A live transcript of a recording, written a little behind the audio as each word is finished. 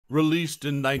Released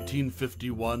in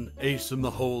 1951, Ace in the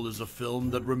Hole is a film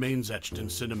that remains etched in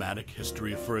cinematic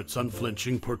history for its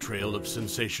unflinching portrayal of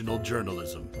sensational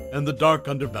journalism and the dark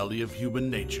underbelly of human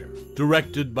nature.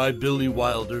 Directed by Billy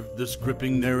Wilder, this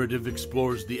gripping narrative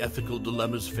explores the ethical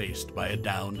dilemmas faced by a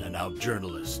down-and-out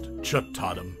journalist, Chuck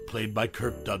Tatum, played by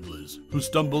Kirk Douglas, who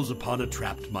stumbles upon a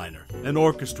trapped miner and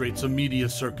orchestrates a media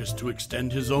circus to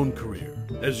extend his own career.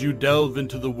 As you delve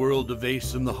into the world of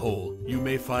Ace in the Hole, you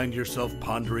may find yourself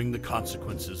pondering the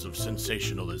consequences of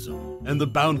sensationalism and the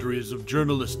boundaries of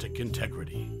journalistic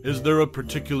integrity. Is there a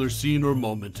particular scene or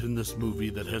moment in this movie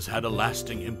that has had a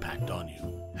lasting impact on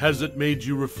you? Has it made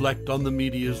you reflect on the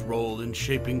media's role in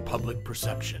shaping public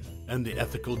perception and the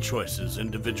ethical choices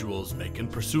individuals make in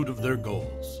pursuit of their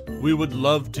goals? We would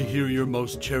love to hear your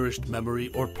most cherished memory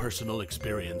or personal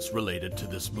experience related to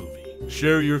this movie.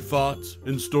 Share your thoughts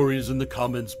and stories in the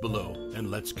comments below,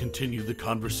 and let's continue the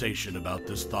conversation about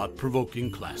this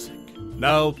thought-provoking classic.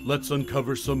 Now, let's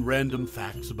uncover some random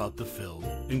facts about the film,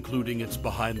 including its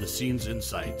behind-the-scenes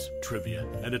insights, trivia,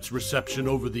 and its reception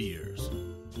over the years.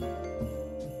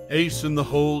 Ace in the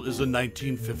Hole is a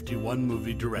 1951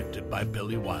 movie directed by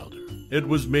Billy Wilder. It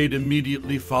was made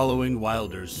immediately following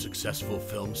Wilder's successful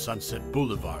film Sunset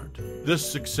Boulevard. This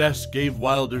success gave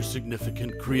Wilder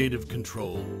significant creative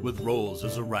control, with roles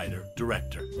as a writer,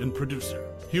 director, and producer.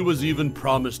 He was even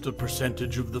promised a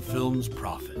percentage of the film's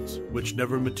profits, which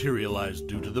never materialized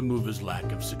due to the movie's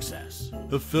lack of success.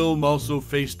 The film also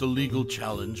faced a legal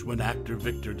challenge when actor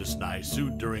Victor Desnay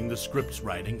sued during the script's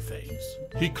writing phase.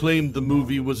 He claimed the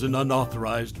movie was an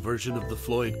unauthorized version of the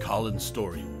Floyd Collins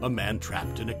story, A Man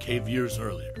Trapped in a Cave years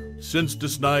earlier. Since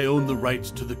Desnay owned the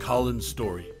rights to the Collins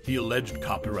story, he alleged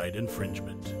copyright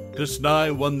infringement.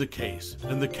 Desnay won the case,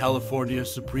 and the California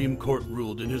Supreme Court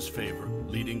ruled in his favor,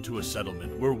 leading to a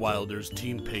settlement where Wilder's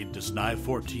team paid Desnay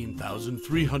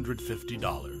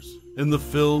 $14,350. In the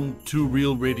film, two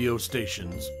real radio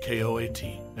stations, KOAT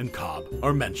and Cobb,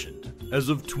 are mentioned. As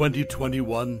of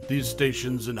 2021, these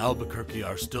stations in Albuquerque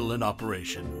are still in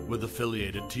operation, with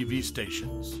affiliated TV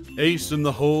stations. Ace in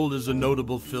the Hole is a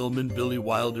notable film in Billy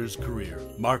Wilder's career,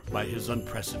 marked by his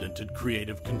unprecedented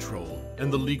creative control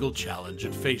and the legal challenge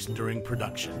it faced during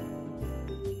production.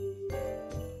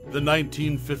 The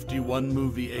 1951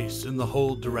 movie Ace in the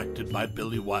Hole, directed by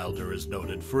Billy Wilder, is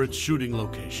noted for its shooting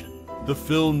location. The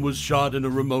film was shot in a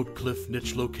remote cliff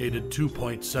niche located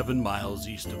 2.7 miles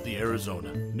east of the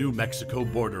Arizona-New Mexico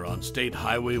border on State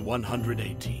Highway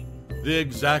 118. The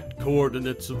exact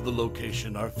coordinates of the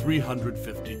location are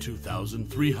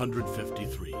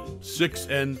 352,353,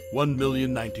 6N,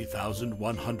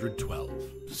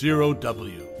 1,090,112,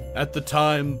 0W. At the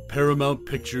time, Paramount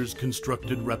Pictures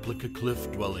constructed replica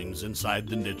cliff dwellings inside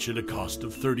the niche at a cost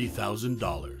of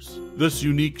 $30,000. This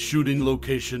unique shooting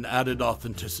location added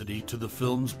authenticity to the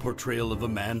film's portrayal of a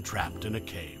man trapped in a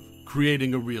cave,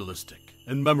 creating a realistic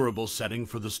and memorable setting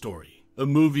for the story. The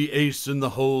movie Ace in the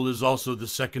Hole is also the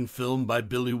second film by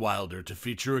Billy Wilder to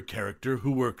feature a character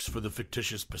who works for the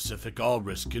fictitious Pacific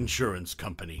All-Risk Insurance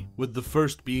Company, with the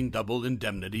first being Double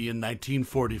Indemnity in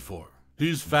 1944.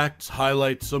 These facts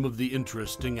highlight some of the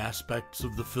interesting aspects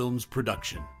of the film's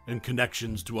production and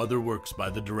connections to other works by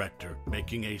the director,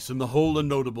 making Ace in the Hole a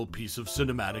notable piece of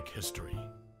cinematic history.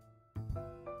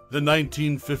 The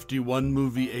 1951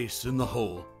 movie Ace in the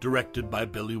Hole, directed by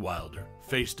Billy Wilder,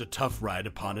 faced a tough ride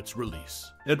upon its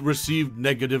release. It received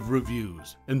negative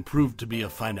reviews and proved to be a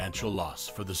financial loss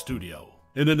for the studio.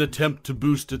 In an attempt to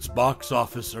boost its box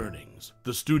office earnings,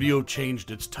 the studio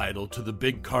changed its title to The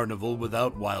Big Carnival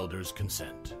without Wilder's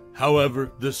consent.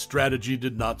 However, this strategy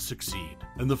did not succeed,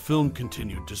 and the film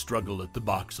continued to struggle at the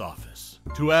box office.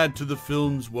 To add to the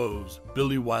film's woes,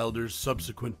 Billy Wilder's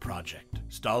subsequent project,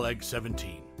 Stalag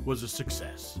 17, was a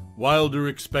success. Wilder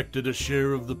expected a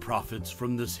share of the profits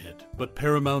from this hit, but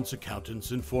Paramount's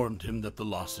accountants informed him that the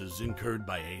losses incurred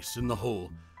by Ace in the Hole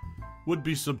would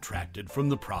be subtracted from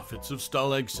the profits of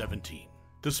Stalag 17.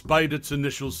 Despite its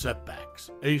initial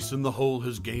setbacks, Ace in the Hole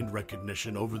has gained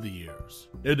recognition over the years.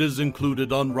 It is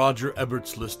included on Roger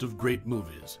Ebert's list of great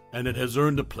movies, and it has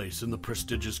earned a place in the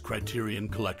prestigious Criterion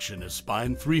Collection as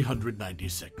Spine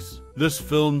 396. This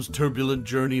film's turbulent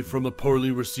journey from a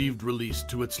poorly received release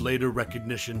to its later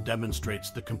recognition demonstrates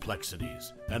the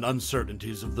complexities and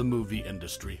uncertainties of the movie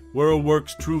industry, where a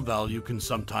work's true value can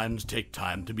sometimes take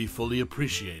time to be fully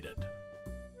appreciated.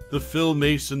 The film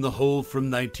Ace in the Hole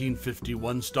from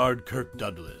 1951 starred Kirk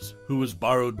Douglas, who was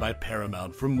borrowed by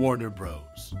Paramount from Warner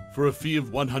Bros. For a fee of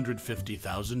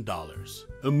 $150,000.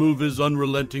 The movie's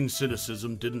unrelenting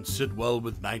cynicism didn't sit well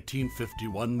with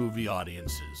 1951 movie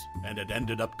audiences, and it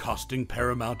ended up costing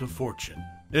Paramount a fortune.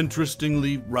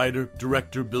 Interestingly,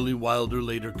 writer-director Billy Wilder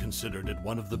later considered it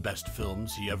one of the best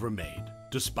films he ever made,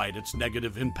 despite its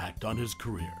negative impact on his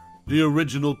career. The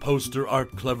original poster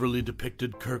art cleverly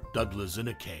depicted Kirk Douglas in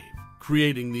a cave,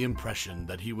 creating the impression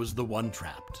that he was the one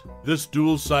trapped. This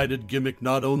dual-sided gimmick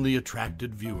not only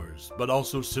attracted viewers, but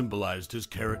also symbolized his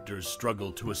character's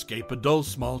struggle to escape a dull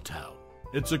small town.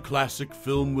 It's a classic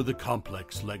film with a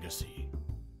complex legacy.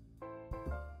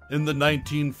 In the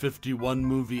 1951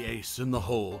 movie Ace in the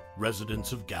Hole,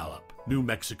 residents of Gallup, New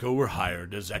Mexico were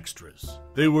hired as extras.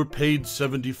 They were paid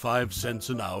 75 cents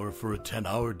an hour for a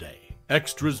 10-hour day.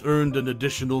 Extras earned an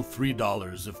additional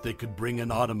 $3 if they could bring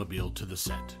an automobile to the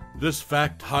set. This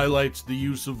fact highlights the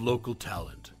use of local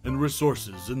talent and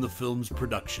resources in the film's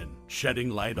production,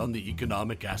 shedding light on the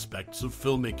economic aspects of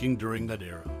filmmaking during that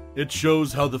era. It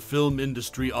shows how the film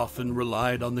industry often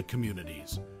relied on the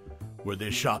communities where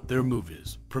they shot their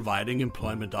movies, providing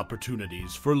employment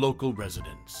opportunities for local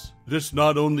residents. This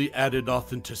not only added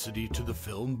authenticity to the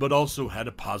film, but also had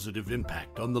a positive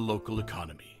impact on the local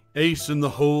economy. Ace in the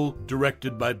Hole,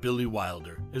 directed by Billy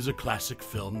Wilder, is a classic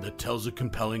film that tells a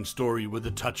compelling story with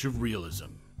a touch of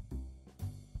realism.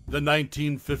 The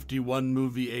 1951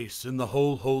 movie Ace in the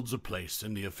Hole holds a place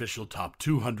in the official top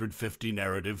 250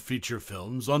 narrative feature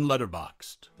films on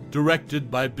Letterboxd. Directed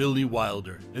by Billy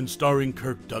Wilder and starring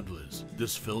Kirk Douglas,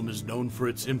 this film is known for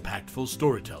its impactful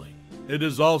storytelling. It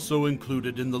is also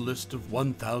included in the list of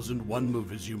 1001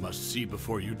 movies you must see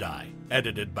before you die,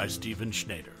 edited by Stephen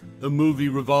Schneider. The movie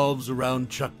revolves around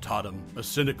Chuck Tatum, a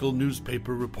cynical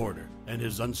newspaper reporter, and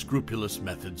his unscrupulous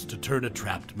methods to turn a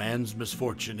trapped man's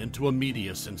misfortune into a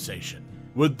media sensation.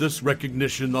 With this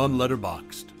recognition on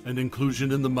Letterboxd and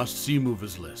inclusion in the must-see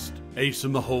movies list, Ace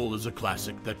in the Hole is a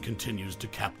classic that continues to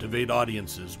captivate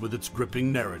audiences with its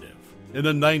gripping narrative. In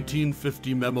a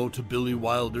 1950 memo to Billy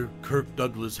Wilder, Kirk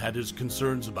Douglas had his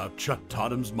concerns about Chuck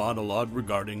Tatum's monologue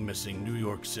regarding missing New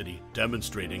York City,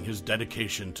 demonstrating his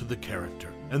dedication to the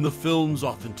character and the film's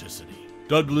authenticity.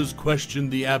 Douglas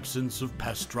questioned the absence of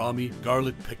pastrami,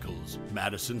 garlic pickles,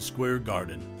 Madison Square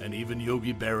Garden, and even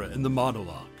Yogi Berra in the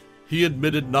monologue. He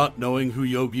admitted not knowing who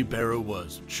Yogi Berra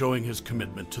was, showing his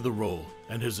commitment to the role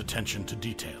and his attention to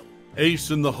detail.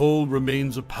 Ace in the Hole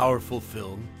remains a powerful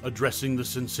film, addressing the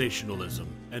sensationalism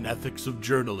and ethics of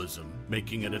journalism,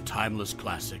 making it a timeless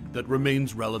classic that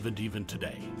remains relevant even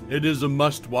today. It is a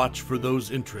must-watch for those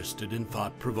interested in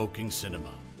thought-provoking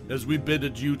cinema. As we bid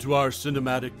adieu to our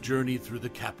cinematic journey through the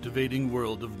captivating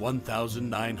world of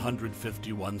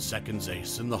 1951 Seconds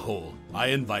Ace in the Hole, I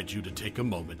invite you to take a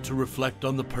moment to reflect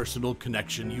on the personal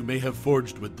connection you may have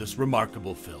forged with this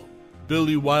remarkable film.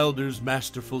 Billy Wilder's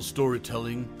masterful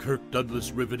storytelling, Kirk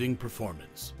Douglas' riveting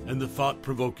performance, and the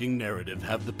thought-provoking narrative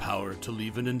have the power to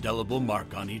leave an indelible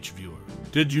mark on each viewer.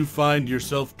 Did you find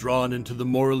yourself drawn into the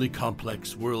morally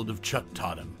complex world of Chuck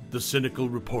Tatum, the cynical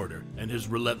reporter, and his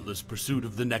relentless pursuit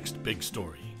of the next big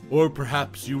story? Or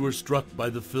perhaps you were struck by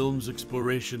the film's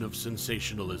exploration of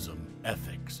sensationalism,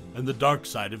 ethics, and the dark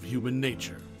side of human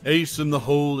nature. Ace in the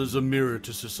Hole is a mirror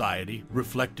to society,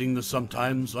 reflecting the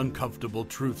sometimes uncomfortable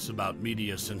truths about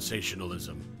media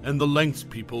sensationalism and the lengths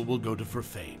people will go to for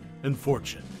fame and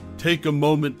fortune. Take a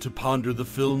moment to ponder the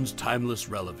film's timeless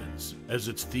relevance as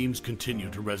its themes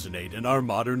continue to resonate in our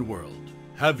modern world.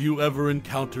 Have you ever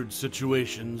encountered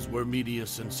situations where media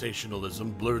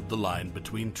sensationalism blurred the line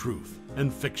between truth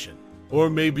and fiction? Or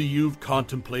maybe you've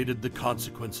contemplated the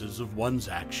consequences of one's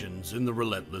actions in the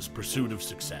relentless pursuit of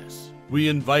success. We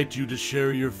invite you to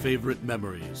share your favorite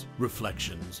memories,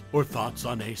 reflections, or thoughts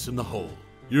on Ace in the Hole.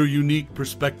 Your unique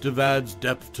perspective adds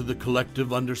depth to the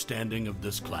collective understanding of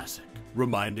this classic,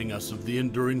 reminding us of the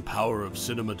enduring power of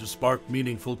cinema to spark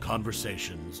meaningful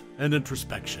conversations and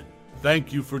introspection.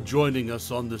 Thank you for joining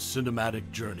us on this cinematic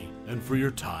journey and for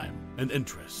your time and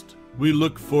interest. We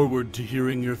look forward to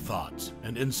hearing your thoughts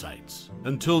and insights.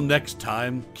 Until next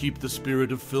time, keep the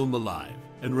spirit of film alive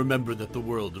and remember that the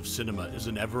world of cinema is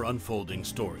an ever-unfolding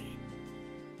story.